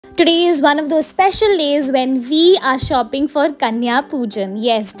Today is one of those special days when we are shopping for Kanya Pujan.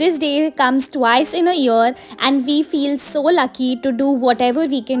 Yes, this day comes twice in a year and we feel so lucky to do whatever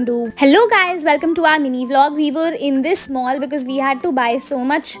we can do. Hello guys, welcome to our mini vlog. We were in this mall because we had to buy so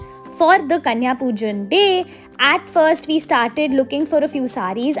much for the Kanya Pujan day. At first, we started looking for a few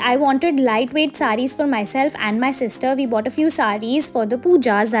saris. I wanted lightweight saris for myself and my sister. We bought a few saris for the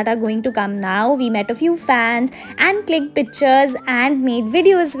pujas that are going to come now. We met a few fans and clicked pictures and made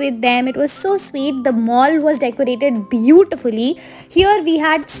videos with them. It was so sweet. The mall was decorated beautifully. Here we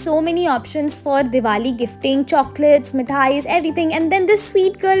had so many options for Diwali gifting, chocolates, mithais, everything. And then this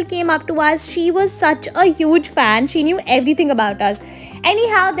sweet girl came up to us. She was such a huge fan. She knew everything about us.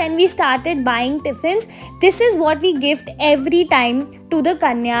 Anyhow, then we started buying tiffins. This is what we gift every time to the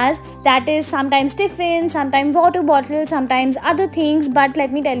Kanyas. That is sometimes tiffin, sometimes water bottle, sometimes other things. But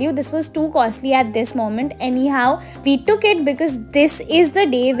let me tell you, this was too costly at this moment. Anyhow, we took it because this is the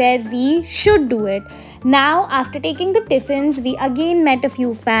day where we should do it. Now, after taking the tiffins, we again met a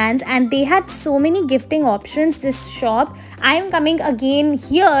few fans and they had so many gifting options, this shop. I am coming again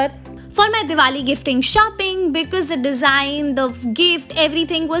here for my Diwali gifting shopping because the design, the gift,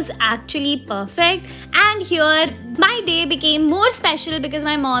 everything was actually perfect. And here my day became more special because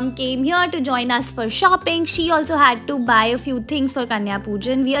my mom came here to join us for shopping. She also had to buy a few things for Kanya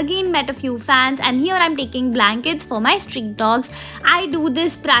Pujan. We again met a few fans and here I'm taking blankets for my street dogs. I do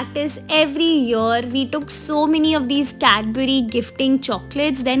this practice every year. We took so many of these Cadbury gifting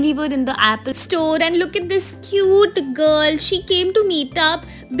chocolates. Then we were in the Apple store and look at this cute girl. She came to meet up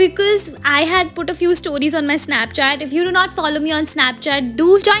because I had put a few stories on my Snapchat. If you do not follow me on Snapchat,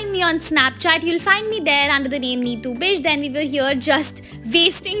 do join me on Snapchat. You'll find me there under the name Neetu. Bisht. Then we were here just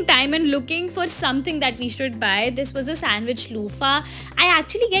wasting time and looking for something that we should buy. This was a sandwich loofah. I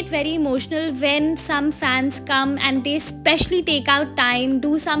actually get very emotional when some fans come and they specially take out time,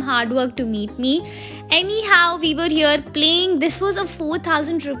 do some hard work to meet me. Anyhow, we were here playing. This was a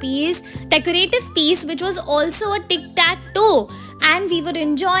 4,000 rupees decorative piece which was also a tic-tac-toe. And we were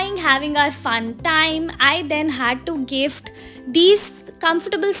enjoying having our fun time. I then had to gift these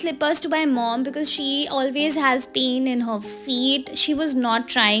comfortable slippers to my mom because she always has pain in her feet. She was not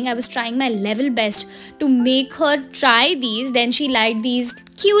trying. I was trying my level best to make her try these. Then she liked these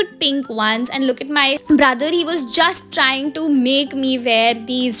cute pink ones. And look at my brother. He was just trying to make me wear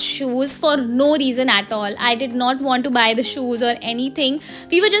these shoes for no reason at all. I did not want to buy the shoes or anything.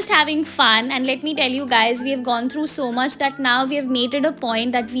 We were just having fun. And let me tell you guys, we have gone through so much that now we have made it a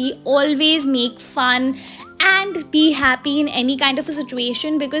point that we always make fun and be happy in any kind of a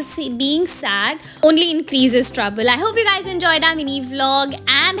situation because being sad only increases trouble. I hope you guys enjoyed our mini vlog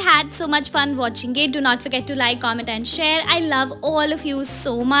and had so much fun watching it. Do not forget to like, comment and share. I love all of you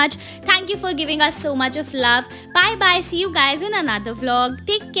so much. Thank you for giving us so much of love. Bye bye. See you guys in another vlog.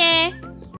 Take care.